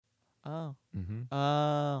Oh. Mm-hmm.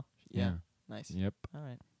 Oh. Yeah. Yeah. Nice. Yep. All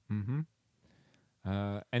right.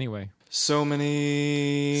 Mm-hmm. Anyway. So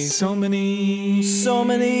many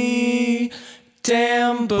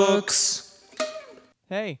damn books.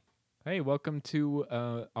 Hey. Hey, welcome to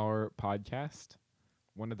our podcast.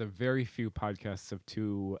 One of the very few podcasts of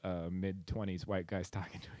two mid-20s white guys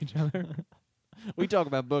talking to each other. We talk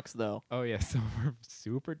about books, though. Oh, yeah, so we're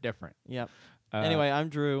super different. Yep. Uh, Anyway, I'm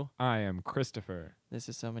Drew. I am Christopher. This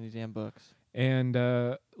is So Many Damn Books. And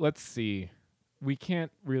let's see. We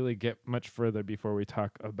can't really get much further before we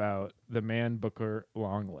talk about the Man Booker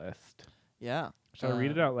long list. Yeah. Shall I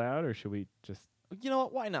read it out loud, or should we just... You know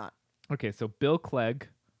what? Why not? Okay, so Bill Clegg,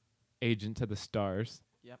 Agent to the Stars.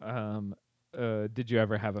 Yep. Did you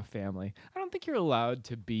ever have a family? I don't think you're allowed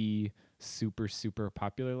to be super, super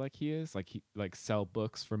popular like he is. Like sell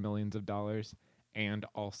books for millions of dollars and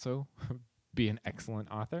also be an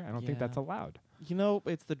excellent author. I don't think that's Yeah. allowed. You know,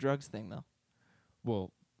 it's the drugs thing, though.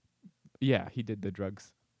 Well, yeah, he did the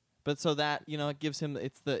drugs. But so that, you know, it gives him,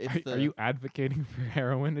 it's the... Are you advocating for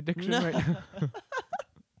heroin addiction No. right now?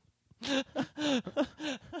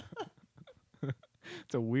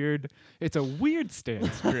 It's a weird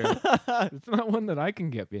stance, Drew. It's not one that I can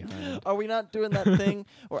get behind. Are we not doing that thing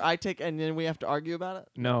where I take and then we have to argue about it?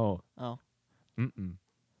 No. Oh. Mm-mm.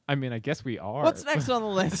 I mean, I guess we are. What's next on the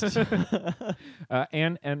list?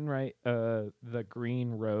 Anne Enright, The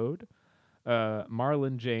Green Road.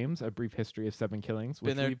 Marlon James, A Brief History of Seven Killings, which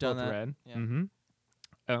Been there, we done both that. read. Yeah.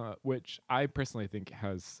 Mm-hmm. Which I personally think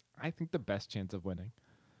has, the best chance of winning.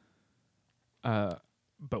 But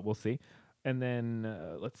we'll see. And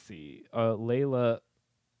then, let's see, Layla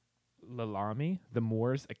Lalami, The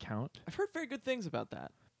Moor's Account. I've heard very good things about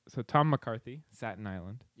that. So Tom McCarthy, Staten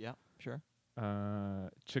Island. Yeah, sure.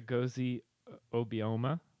 Chigozie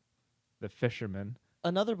Obioma, The Fisherman.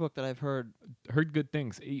 Another book that I've heard. Heard good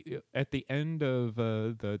things. At the end of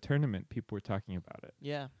the tournament, people were talking about it.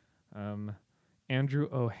 Yeah. Andrew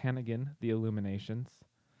O'Hannigan, The Illuminations.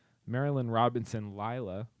 Marilyn Robinson,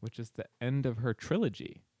 Lila, which is the end of her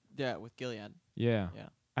trilogy. Yeah, with Gilead. Yeah. Yeah.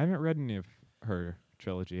 I haven't read any of her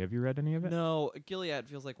trilogy. Have you read any of it? No, Gilead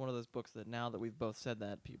feels like one of those books that now that we've both said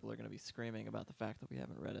that, people are going to be screaming about the fact that we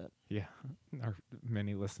haven't read it. Yeah. Our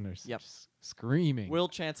many listeners Yep. screaming. Will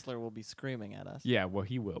Chancellor will be screaming at us. Yeah, well,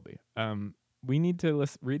 he will be. We need to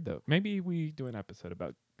read though. Maybe we do an episode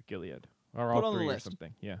about Gilead or Put all on the three or list.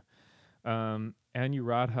 something. Yeah.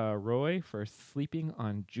 Anuradha Roy for Sleeping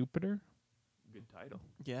on Jupiter. Good title.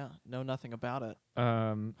 Yeah, know nothing about it.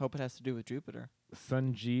 Hope it has to do with Jupiter.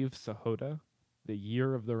 Sanjeev Sahota, The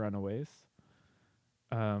Year of the Runaways.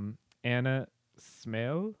 Anna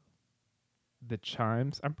Smale, The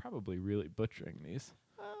Chimes. I'm probably really butchering these.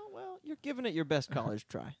 Well, you're giving it your best college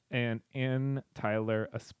try. And Ann Tyler,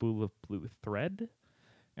 A Spool of Blue Thread.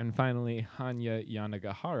 And finally, Hanya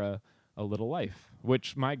Yanagihara, A Little Life,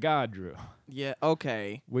 which, my God, Drew. Yeah,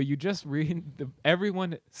 okay. Will you just read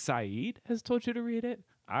everyone? Saeed has told you to read it.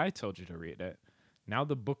 I told you to read it. Now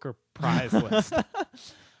the Booker Prize list.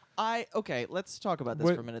 Okay, let's talk about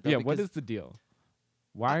this for a minute, though. Yeah, what because is the deal?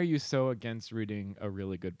 Why are you so against reading a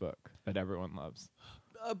really good book that everyone loves?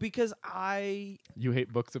 because I... You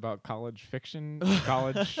hate books about college fiction,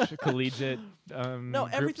 college, collegiate No,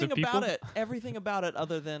 groups everything of people? about it. Everything about it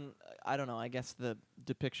other than, I don't know, I guess the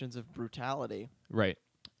depictions of brutality. Right.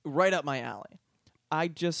 Right up my alley.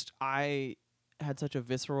 I had such a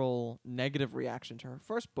visceral negative reaction to her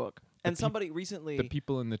first book. And somebody recently... The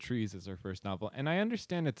People in the Trees is her first novel. And I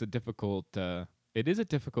understand it's a difficult, it is a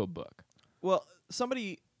difficult book. Well,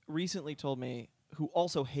 somebody recently told me, who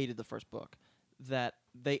also hated the first book, that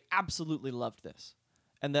they absolutely loved this.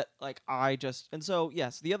 And that, like, and so,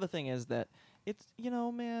 yes, the other thing is that it's,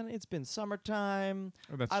 man, it's been summertime.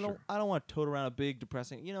 Oh, that's I true. don't want to tote around a big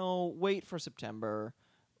depressing, wait for September,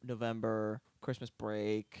 November, Christmas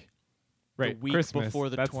break. Right, The week Christmas, before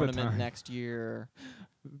the that's the tournament time. next year.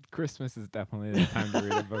 Christmas is definitely the time to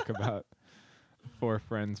read a book about four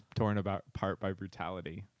friends torn apart by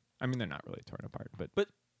brutality. I mean, they're not really torn apart, but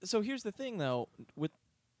So here's the thing, though. With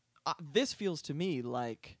this feels to me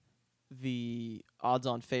like the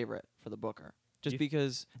odds-on favorite for the Booker, just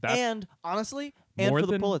because. And honestly, and for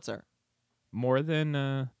the Pulitzer. More than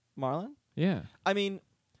Marlon? Yeah. I mean,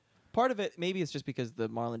 part of it maybe it's just because the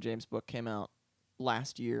Marlon James book came out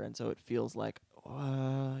last year, and so it feels like,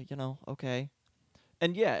 okay.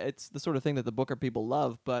 And yeah, it's the sort of thing that the Booker people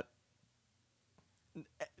love, but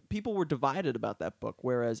people were divided about that book,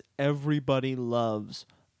 whereas everybody loves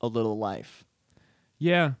A Little Life.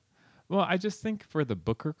 Yeah. Well, I just think for the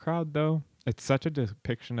Booker crowd, though, it's such a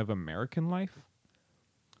depiction of American life.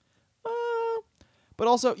 But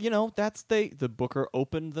also, that's the Booker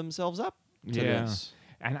opened themselves up to Yeah. this.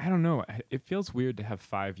 And I don't know, it feels weird to have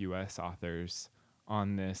 5 US authors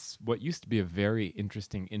on this what used to be a very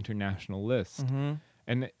interesting international list. Mm-hmm.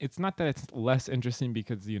 And it's not that it's less interesting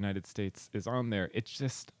because the United States is on there. It's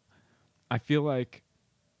just I feel like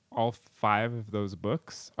all 5 of those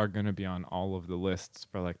books are going to be on all of the lists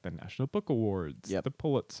for like the National Book Awards, Yep. the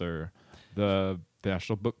Pulitzer, the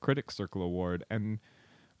National Book Critics Circle Award. And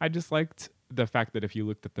I just liked the fact that if you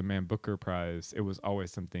looked at the Man Booker Prize, it was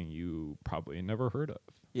always something you probably never heard of.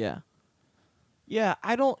 Yeah. Yeah,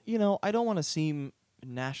 I don't want to seem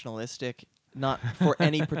nationalistic, not for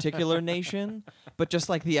any particular nation, but just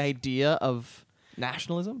like the idea of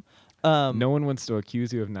nationalism. No one wants to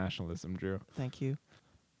accuse you of nationalism, Drew. Thank you.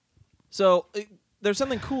 So there's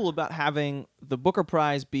something cool about having the Booker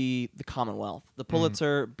Prize be the Commonwealth, the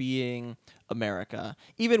Pulitzer being America,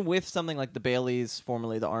 even with something like the Baileys,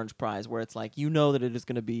 formerly the Orange Prize, where it's like that it is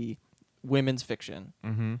going to be women's fiction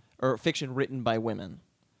Mm-hmm. or fiction written by women.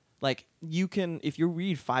 Like you can, if you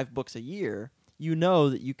read 5 books a year,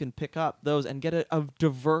 that you can pick up those and get a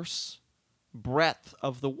diverse breadth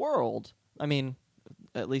of the world. I mean,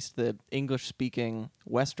 at least the English-speaking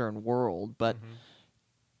Western world, but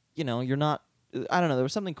you're not. I don't know. There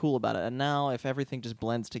was something cool about it, and now if everything just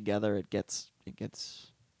blends together, it gets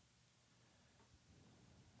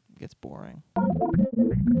boring.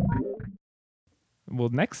 Well,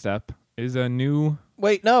 next up is a new.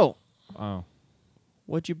 Wait, no. Oh,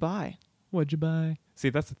 What'd you buy? what'd you buy? See,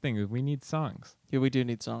 that's the thing. We need songs. Yeah, we do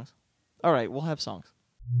need songs. All right, we'll have songs.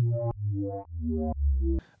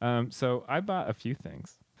 So I bought a few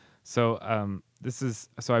things. So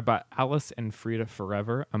I bought Alice and Frida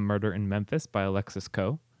Forever: A Murder in Memphis by Alexis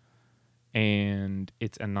Coe, and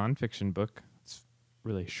it's a nonfiction book. It's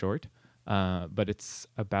really short, but it's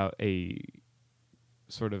about a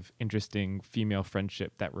sort of interesting female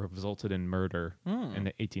friendship that resulted in murder in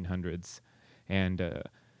the 1800s, and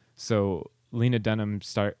so Lena Dunham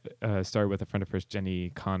started with a friend of hers,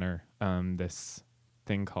 Jenny Connor, this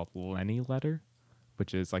thing called Lenny Letter,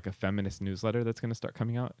 which is like a feminist newsletter that's going to start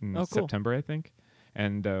coming out in cool. September, I think.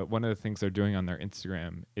 And one of the things they're doing on their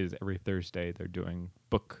Instagram is every Thursday they're doing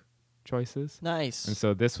book choices. Nice. And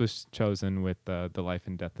so this was chosen with The Life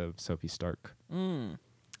and Death of Sophie Stark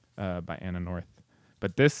by Anna North.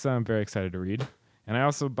 But this I'm very excited to read. And I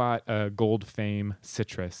also bought Gold Fame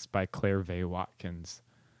Citrus by Claire Vay Watkins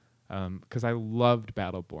because I loved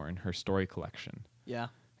Battleborn, her story collection. Yeah.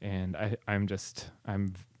 And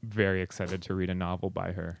I'm very excited to read a novel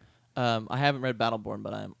by her. I haven't read Battleborn,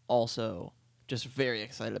 but I'm also just very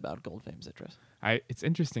excited about Gold Fame Citrus. It's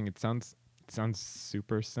interesting. It sounds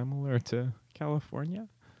super similar to California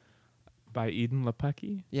by Eden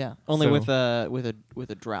Lepecki. Yeah, only So- with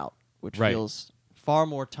a drought, which Right. feels far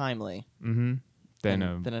more timely Mm-hmm.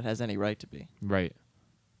 Then than it has any right to be. right.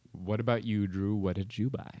 What about you, Drew? What did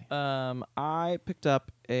you buy? I picked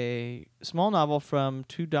up a small novel from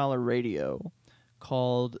 $2 Radio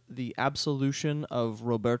called The Absolution of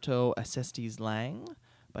Roberto Acestes Lang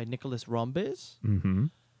by Nicholas Rombes. Mm-hmm.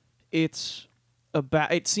 It's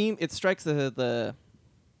about it strikes the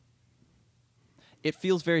it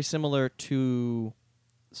feels very similar to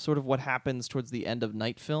sort of what happens towards the end of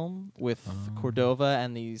Night Film with Cordova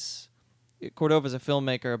and these. Cordova's a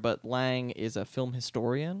filmmaker, but Lang is a film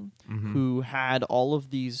historian who had all of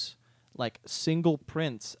these like single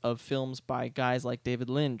prints of films by guys like David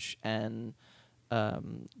Lynch and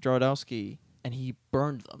Jodorowsky, and he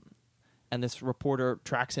burned them. And this reporter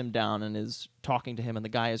tracks him down and is talking to him, and the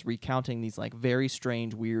guy is recounting these like very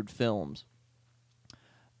strange, weird films.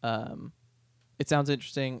 It sounds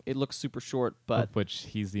interesting. It looks super short, but of which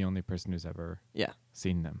he's the only person who's ever yeah,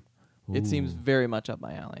 seen them. it seems Ooh. very much up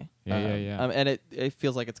my alley. Yeah. And it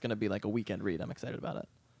feels like it's going to be like a weekend read. I'm excited about it.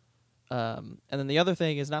 And then the other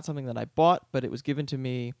thing is not something that I bought, but it was given to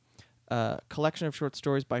me. Collection of short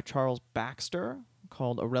stories by Charles Baxter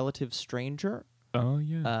called A Relative Stranger. Oh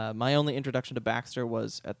yeah. My only introduction to Baxter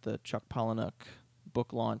was at the Chuck Palahniuk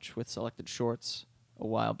book launch with selected shorts a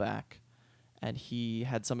while back, and he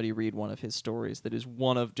had somebody read one of his stories that is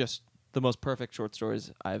one of just the most perfect short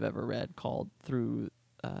stories I've ever read, called Through.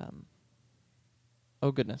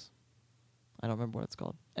 Oh goodness, I don't remember what it's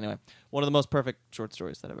called. Anyway, one of the most perfect short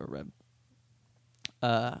stories that I've ever read.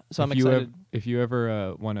 So I'm excited. If you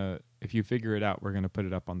ever if you figure it out, we're gonna put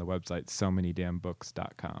it up on the website,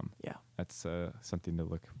 somanydamnbooks.com. Yeah. That's something to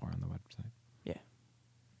look for on the website. Yeah.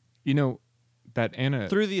 You know that Anna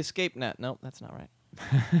Through the Escape Net. Nope, that's not right.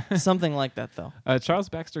 Something like that though. Charles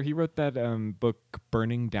Baxter, he wrote that book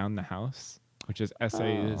Burning Down the House, which is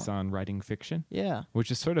essays on writing fiction, Yeah. which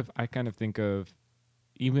is sort of, I kind of think of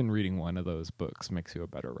even reading one of those books makes you a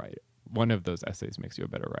better writer. One of those essays makes you a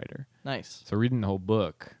better writer. Nice. So reading the whole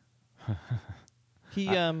book, He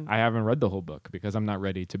I haven't read the whole book because I'm not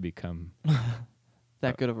ready to become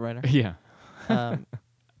that good of a writer. yeah. Um,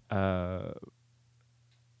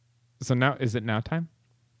 So now is it now time?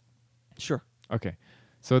 sure. Okay.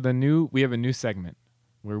 So we have a new segment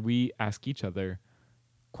where we ask each other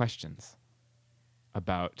questions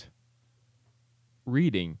about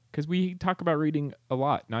reading, because we talk about reading a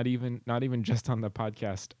lot, not even just on the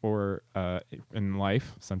podcast or in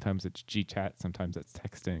life. Sometimes it's G-chat, sometimes it's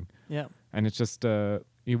texting, Yeah. and it's just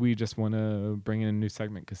we just want to bring in a new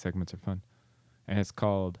segment because segments are fun, and it's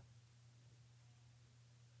called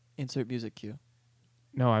Insert music cue.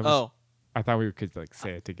 I thought we could like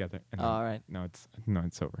say it together. And then, all right. No,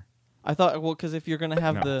 it's over. I thought, well, because if you're gonna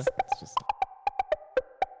have No, it's just.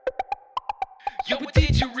 Yo, what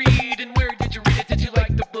did you read and where did you read it? Did you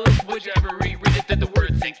like the book? Would you ever reread it? Did the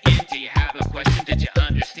words sink in? Do you have a question? Did you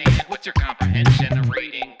understand? What's your comprehension?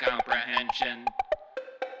 Reading comprehension.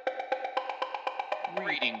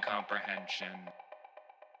 Reading comprehension.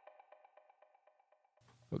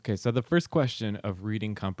 Okay, so the first question of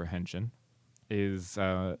reading comprehension is,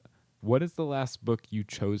 what is the last book you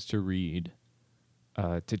chose to read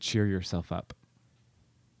to cheer yourself up?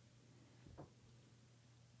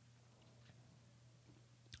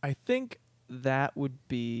 I think that would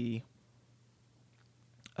be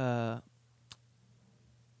Gail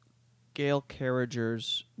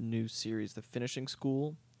Carriger's new series, the Finishing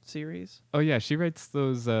School series. Oh yeah, she writes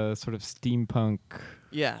those sort of steampunk.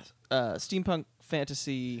 Yeah, steampunk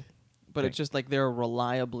fantasy, but Okay. it's just like they're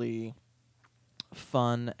reliably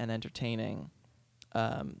fun and entertaining.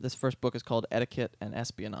 This first book is called Etiquette and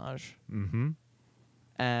Espionage, Mm-hmm.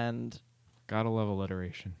 and Gotta love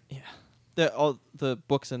alliteration. all the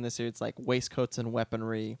books in this series, it's like Waistcoats and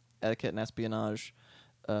Weaponry, Etiquette and Espionage,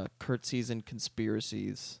 Curtsies and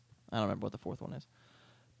Conspiracies. I don't remember what the fourth one is,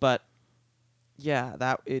 but yeah,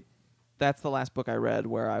 that's the last book I read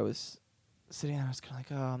where I was sitting there. I was kind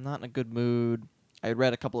of like, oh, I'm not in a good mood. I had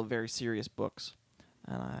read a couple of very serious books,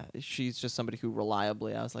 and she's just somebody who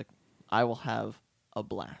reliably, I was like, I will have a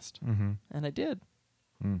blast, Mm-hmm. and I did.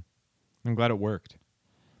 I'm glad it worked.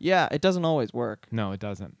 Yeah, it doesn't always work. No, it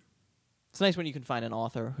doesn't. It's nice when you can find an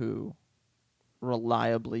author who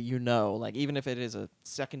reliably, like even if it is a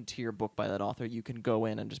second tier book by that author, you can go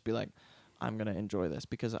in and just be like, I'm going to enjoy this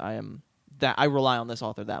because I rely on this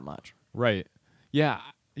author that much. Right. Yeah.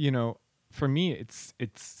 For me,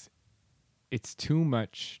 it's too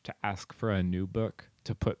much to ask for a new book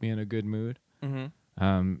to put me in a good mood.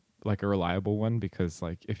 Mm-hmm. Like a reliable one, because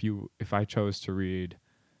like if I chose to read,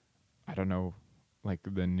 I don't know, like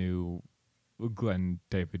the new Glenn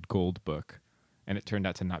David Gould book, and it turned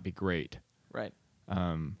out to not be great. Right.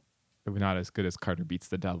 It was not as good as Carter Beats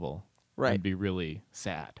the Devil. Right. I'd be really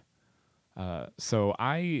sad. So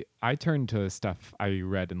I turned to stuff I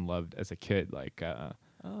read and loved as a kid. Like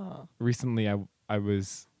recently, I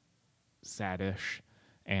was saddish,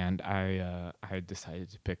 and I decided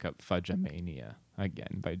to pick up Fudge-a-Mania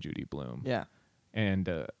again by Judy Blume. Yeah. And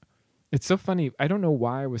it's so funny. I don't know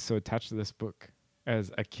why I was so attached to this book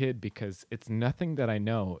as a kid, because it's nothing that I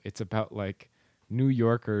know. It's about like New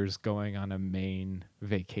Yorkers going on a Maine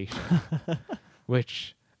vacation,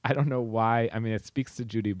 which I don't know why. I mean, it speaks to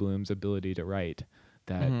Judy Blume's ability to write.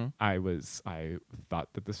 That I thought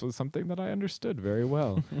that this was something that I understood very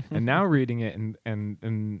well, and now reading it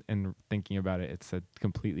and thinking about it, it's a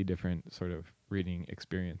completely different sort of reading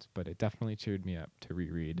experience. But it definitely cheered me up to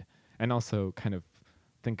reread, and also kind of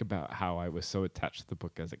think about how I was so attached to the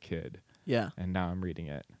book as a kid. Yeah. And now I'm reading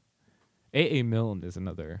it. A.A. Milne is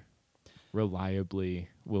another reliably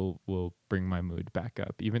will bring my mood back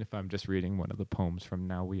up, even if I'm just reading one of the poems from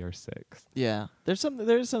Now We Are Six. Yeah. There's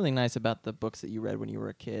something nice about the books that you read when you were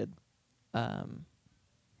a kid. It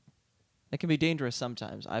can be dangerous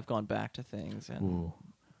sometimes. I've gone back to things and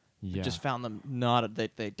just found them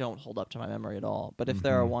they don't hold up to my memory at all. But if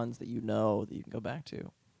there are ones that you know that you can go back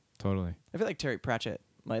to. Totally. I feel like Terry Pratchett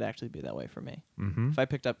might actually be that way for me. Mm-hmm. If I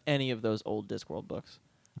picked up any of those old Discworld books,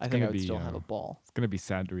 I think I would still have a ball. It's going to be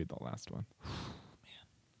sad to read the last one.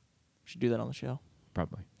 Should do that on the show.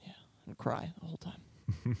 Probably. Yeah. And cry the whole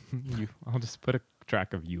time. I'll just put a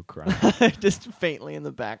track of you crying. Just faintly in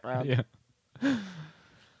the background. Yeah.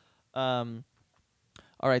 All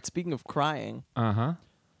right. Speaking of crying, Uh-huh.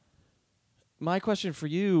 my question for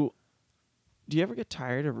you: do you ever get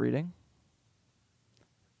tired of reading?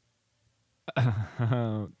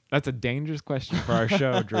 That's a dangerous question for our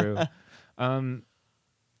show, Drew.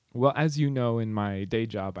 Well, as you know, in my day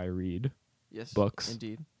job, I read Yes. books.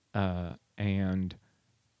 Indeed. And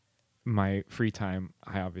my free time,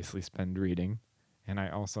 I obviously spend reading. And I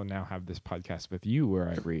also now have this podcast with you where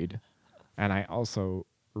I read. And I also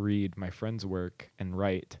read my friends' work and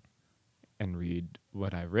write and read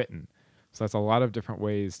what I've written. So that's a lot of different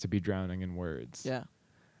ways to be drowning in words. Yeah.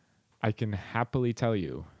 I can happily tell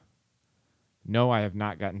you, no, I have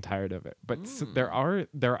not gotten tired of it. But there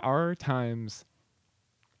are times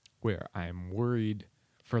where I'm worried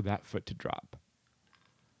for that foot to drop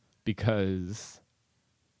because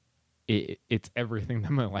it's everything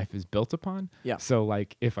that my life is built upon. Yeah. So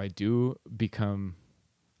like if I do become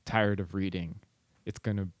tired of reading, it's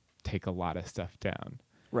gonna take a lot of stuff down.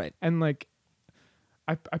 Right. And like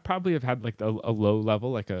I probably have had like a low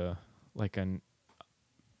level, like a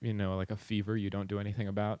fever you don't do anything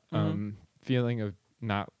about, feeling of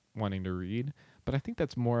not wanting to read. But I think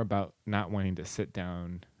that's more about not wanting to sit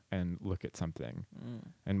down and look at something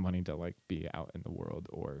and wanting to like be out in the world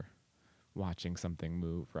or watching something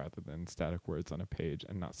move rather than static words on a page,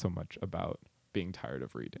 and not so much about being tired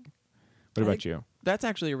of reading. What about you? That's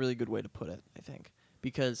actually a really good way to put it, I think.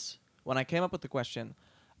 Because when I came up with the question,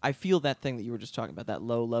 I feel that thing that you were just talking about, that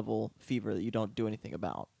low-level fever that you don't do anything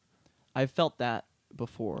about. I've felt that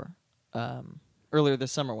before. Earlier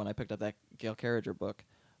this summer when I picked up that Gail Carriger book,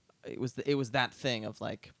 it was that thing of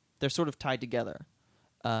like, they're sort of tied together.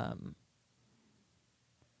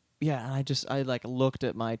 Yeah, and I like looked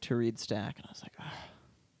at my to-read stack and I was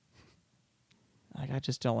like, I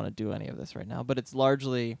just don't want to do any of this right now. But it's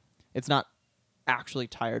not actually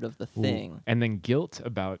tired of the thing. Ooh. And then guilt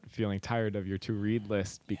about feeling tired of your to-read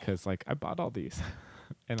list because like I bought all these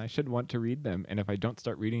and I should want to read them. And if I don't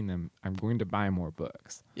start reading them, I'm going to buy more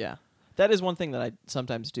books. Yeah. That is one thing that I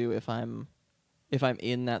sometimes do if I'm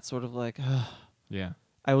in that sort of like, Yeah.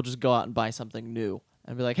 I will just go out and buy something new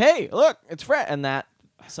and be like, hey, look, it's fresh. And that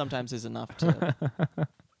sometimes is enough to...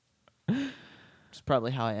 It's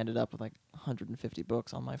probably how I ended up with like 150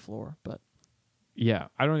 books on my floor, but... Yeah,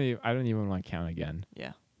 I don't even want to count again.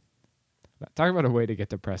 Yeah. Talk about a way to get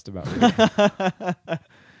depressed about reading.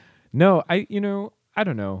 No, I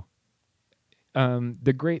don't know.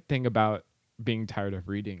 The great thing about being tired of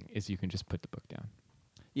reading is you can just put the book down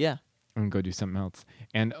Yeah. and go do something else.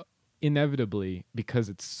 And inevitably, because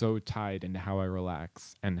it's so tied into how I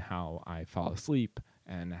relax and how I fall asleep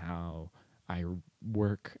and how I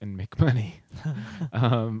work and make money,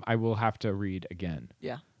 I will have to read again.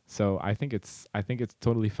 Yeah. So I think it's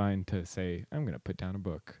totally fine to say I'm going to put down a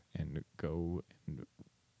book and go and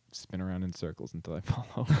spin around in circles until I fall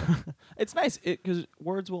over. It's nice because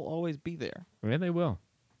words will always be there. Yeah, they will.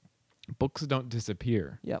 Books don't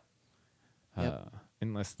disappear. Yep. Yep.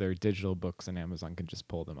 Unless they're digital books and Amazon can just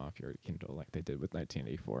pull them off your Kindle like they did with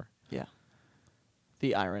 1984. Yeah.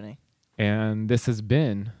 The irony. And this has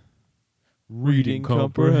been Reading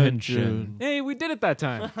Comprehension. Hey, we did it that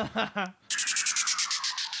time.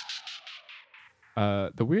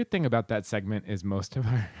 The weird thing about that segment is most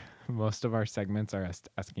of our segments are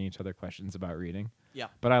asking each other questions about reading. Yeah.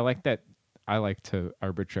 But I like to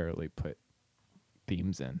arbitrarily put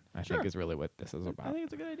themes in. I think is really what this is about. I think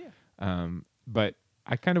it's a good idea. But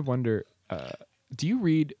I kind of wonder, do you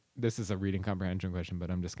read? This is a reading comprehension question,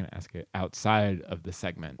 but I'm just going to ask it outside of the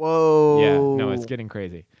segment. Whoa. Yeah, no, it's getting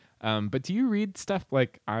crazy. But do you read stuff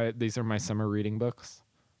like these are my summer reading books?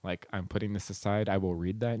 Like I'm putting this aside. I will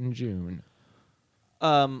read that in June.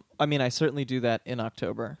 I mean, I certainly do that in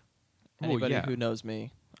October. Anybody who knows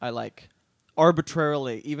me, I like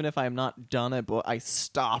arbitrarily, even if I'm not done a book, I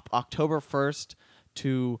stop October 1st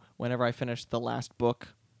to whenever I finish the last book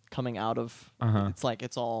coming out of. It's like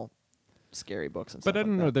it's all scary books and stuff. But I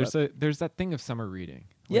don't know. That, There's that thing of summer reading.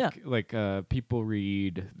 Like people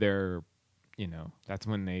read their, that's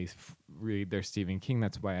when they read their Stephen King.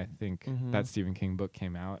 That's why I think that Stephen King book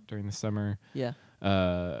came out during the summer. Yeah.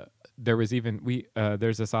 There was even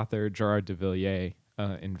there's this author Gerard de Villiers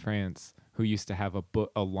in France who used to have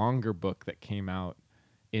a longer book that came out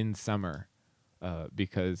in summer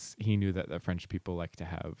because he knew that the French people like to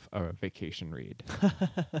have a vacation read.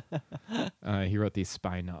 He wrote these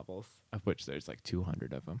spy novels, of which there's like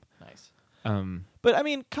 200 of them. Nice. But I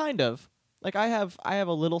mean, kind of. Like I have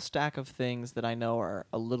a little stack of things that I know are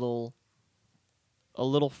a little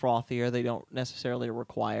frothier. They don't necessarily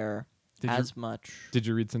require as much. Did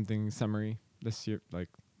you read something summery this year? Like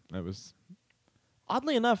that was.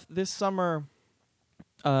 Oddly enough, this summer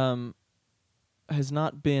has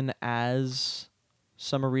not been as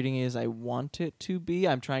summer reading as I want it to be.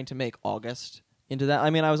 I'm trying to make August into that. I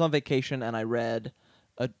mean, I was on vacation and I read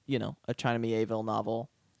a China Miéville novel,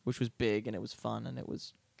 which was big and it was fun and it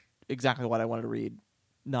was exactly what I wanted to read,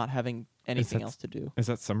 not having anything else to do. Is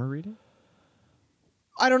that summer reading?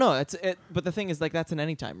 I don't know. But the thing is, like, that's an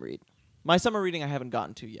anytime read. My summer reading I haven't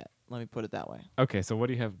gotten to yet. Let me put it that way. Okay, so what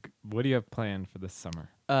do you have? What do you have planned for this summer?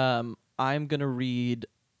 I'm gonna read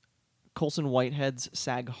Colson Whitehead's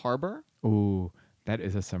Sag Harbor. Ooh, that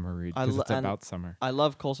is a summer read because it's and about summer. I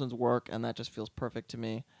love Colson's work, and that just feels perfect to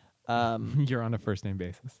me. You're on a first name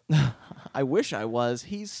basis. I wish I was.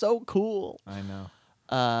 He's so cool. I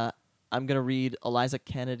know. I'm gonna read Eliza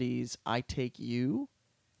Kennedy's I Take You,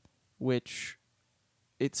 which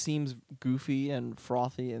it seems goofy and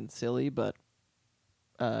frothy and silly, but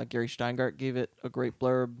Gary Steingart gave it a great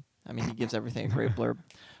blurb. I mean, he gives everything a great blurb.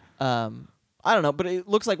 I don't know, but it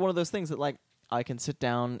looks like one of those things that, like, I can sit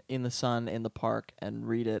down in the sun in the park and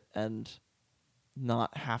read it and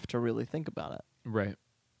not have to really think about it. Right.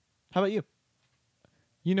 How about you?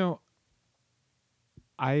 You know,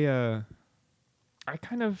 I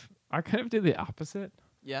kind of do the opposite,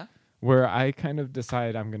 Yeah. where I kind of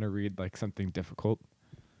decide I'm going to read like something difficult.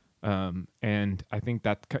 And I think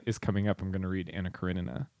that is coming up. I'm going to read Anna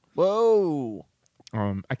Karenina. Whoa.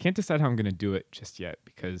 I can't decide how I'm going to do it just yet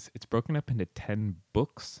because it's broken up into 10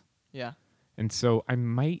 books. Yeah. And so I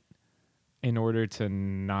might, in order to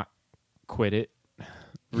not quit it,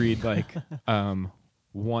 read like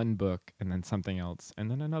one book and then something else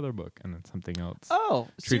and then another book and then something else. Oh.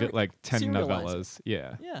 Treat it like 10 serialize novellas.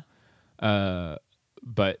 Yeah. Yeah.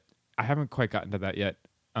 But I haven't quite gotten to that yet.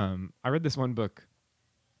 I read this one book,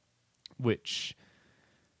 which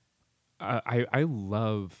I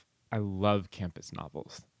love campus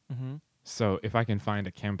novels. Mm-hmm. So if I can find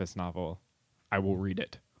a campus novel, I will read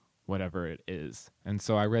it, whatever it is. And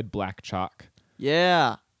so I read Black Chalk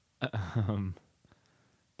Yeah.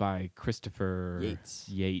 by Christopher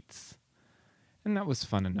Yates. And that was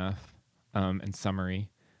fun enough and summery.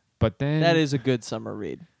 But then That is a good summer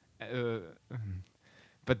read.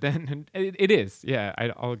 But then it is. Yeah,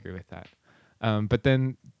 I'll agree with that. But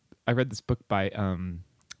then I read this book by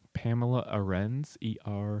Pamela Arens,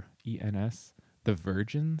 Erens, The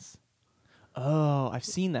Virgins, Oh, I've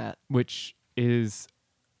seen that. which is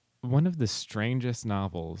one of the strangest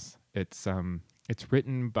novels. It's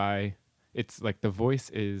written by, it's like the voice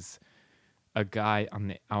is a guy on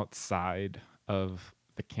the outside of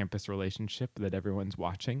the campus relationship that everyone's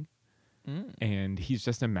watching, and he's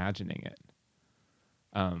just imagining it.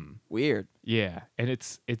 Weird. Yeah, and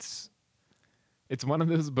it's one of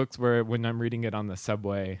those books where when I'm reading it on the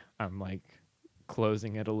subway, I'm like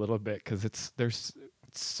closing it a little bit because there's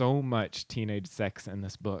so much teenage sex in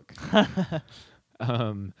this book.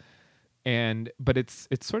 But it's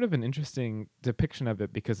sort of an interesting depiction of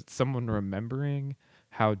it because it's someone remembering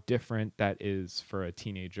how different that is for a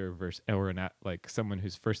teenager versus like someone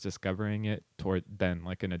who's first discovering it toward then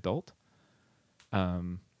like an adult.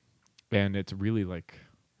 And it's really like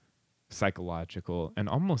psychological and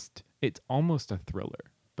it's almost a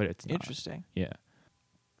thriller, but it's not. Interesting. Yeah.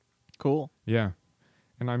 Cool. Yeah.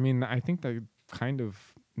 And I mean, I think that kind of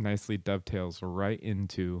nicely dovetails right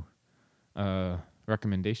into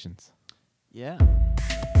recommendations, Yeah.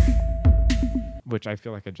 which I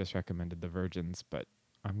feel like I just recommended The Virgins, but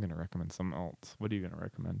I'm going to recommend something else. What are you going to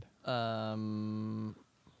recommend? I'm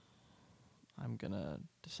gonna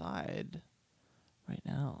decide right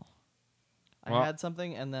now. Well, I had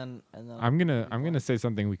something and then I'm gonna say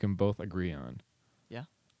something we can both agree on. Yeah.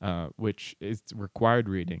 Which is required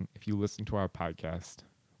reading. If you listen to our podcast,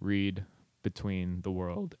 read Between the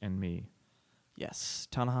World and Me. Yes,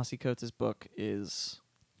 Ta-Nehisi Coates' book is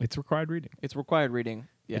It's required reading. it's required reading.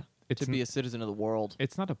 Yeah. It's To be a citizen of the world.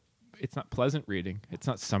 It's not pleasant reading. It's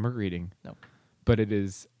not summer reading. No. But it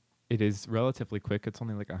is relatively quick. It's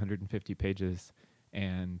only like 150 pages,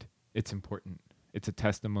 and it's important. It's a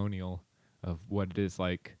testimonial of what it is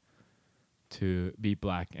like to be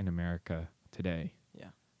black in America today. Yeah.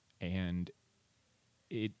 And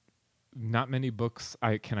not many books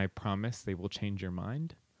I promise they will change your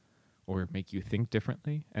mind or make you think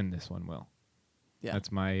differently, and this one will. Yeah.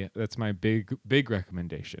 That's my big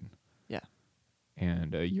recommendation. Yeah.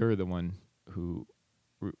 And you're the one who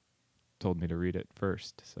told me to read it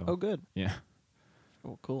first. So Oh, good. yeah.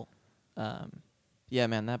 Oh, cool. Yeah,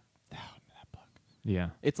 man, that book. Yeah.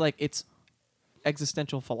 It's like it's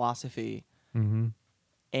existential philosophy Mm-hmm.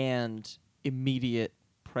 and immediate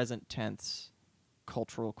present tense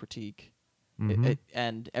cultural critique Mhm.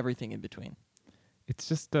 and everything in between. It's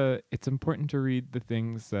just it's important to read the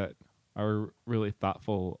things that are really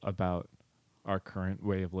thoughtful about our current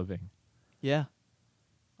way of living. Yeah,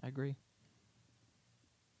 I agree.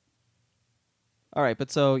 All right,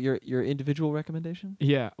 but so your individual recommendation?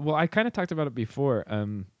 Yeah. Well, I kind of talked about it before.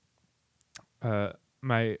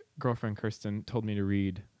 My girlfriend Kirsten told me to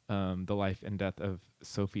read The Life and Death of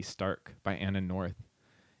Sophie Stark by Anna North.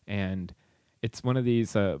 and it's one of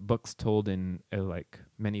these books told in like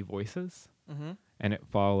many voices, Mm-hmm. and it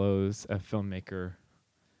follows a filmmaker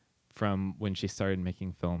from when she started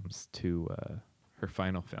making films to her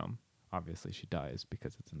final film. Obviously, she dies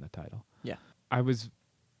because it's in the title. Yeah. I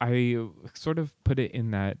sort of put it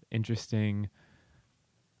in that interesting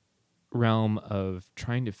realm of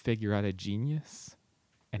trying to figure out a genius,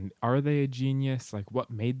 and are they a genius? Like,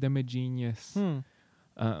 what made them a genius?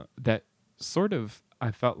 That sort of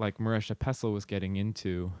I felt like Marisha Pessl was getting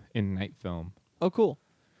into in Night Film, Oh, cool.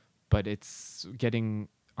 but it's getting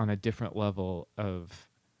on a different level of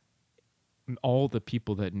all the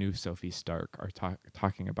people that knew Sophie Stark are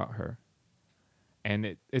talking about her,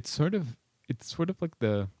 and it's sort of like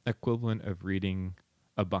the equivalent of reading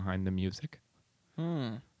a Behind the Music,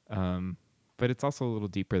 but it's also a little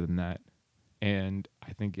deeper than that, and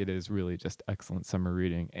I think it is really just excellent summer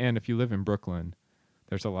reading. And if you live in Brooklyn,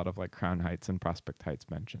 there's a lot of like Crown Heights and Prospect Heights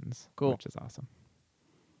mentions, Cool. which is awesome.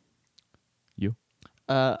 You?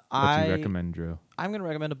 What What you recommend, Drew? I'm going to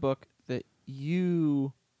recommend a book that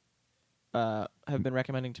you have been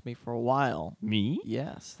recommending to me for a while. Me?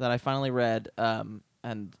 Yes, that I finally read and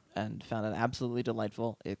found it absolutely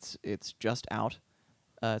delightful. It's just out.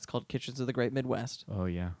 It's called Kitchens of the Great Midwest. Oh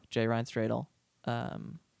yeah. J. Ryan Stradle.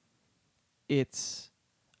 It's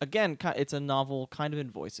again, it's a novel kind of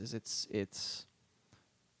in voices. It's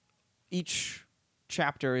each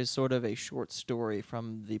chapter is sort of a short story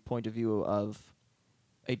from the point of view of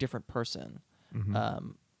a different person,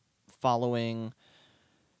 following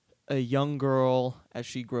a young girl as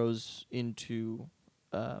she grows into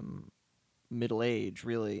middle age,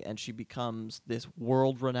 really, and she becomes this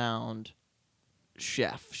world-renowned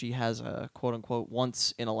chef. She has a quote-unquote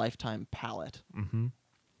once-in-a-lifetime palate. Mm-hmm.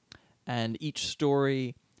 And each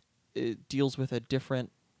story deals with a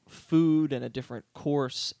different food and a different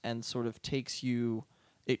course, and sort of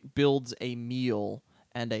it builds a meal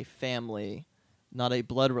and a family, not a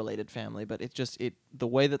blood-related family, but the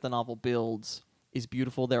way that the novel builds is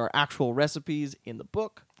beautiful. There are actual recipes in the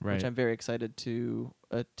book, Right. which I'm very excited to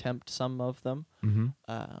attempt some of them. Mm-hmm.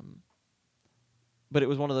 But it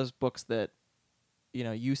was one of those books that,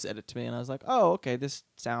 you said it to me, and I was like, oh, okay, this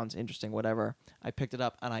sounds interesting, whatever. I picked it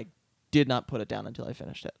up, and I did not put it down until I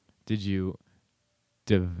finished it. Did you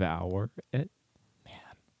devour it?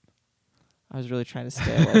 I was really trying to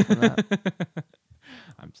stay away from that.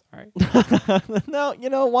 I'm sorry.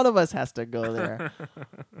 No, one of us has to go there.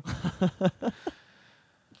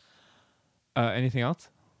 Anything else?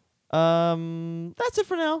 That's it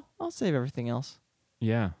for now. I'll save everything else.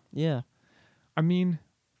 Yeah. Yeah. I mean,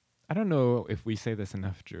 I don't know if we say this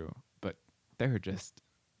enough, Drew, but there are just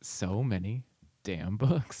so many damn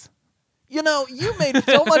books. You made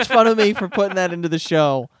so much fun of me for putting that into the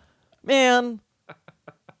show. Man,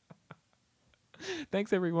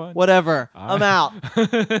 Thanks, everyone. whatever. I'm out. New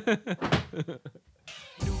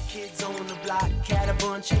kids on the block had a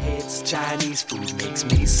bunch of hits. Chinese food makes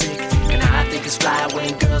me sick, and I think it's fly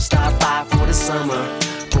when girls stop by for the summer.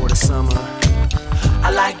 I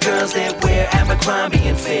like girls that wear Abercrombie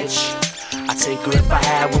and Fitch. I take her if I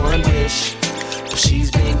had one wish, but she's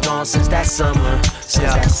been gone since that summer.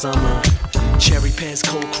 Cherry Pens,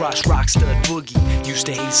 Cold Crush, Rockstud Boogie. Used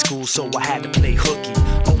to hate school, so I had to play hooky.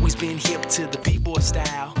 Always been hip to the b-boy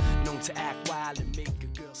style, known to act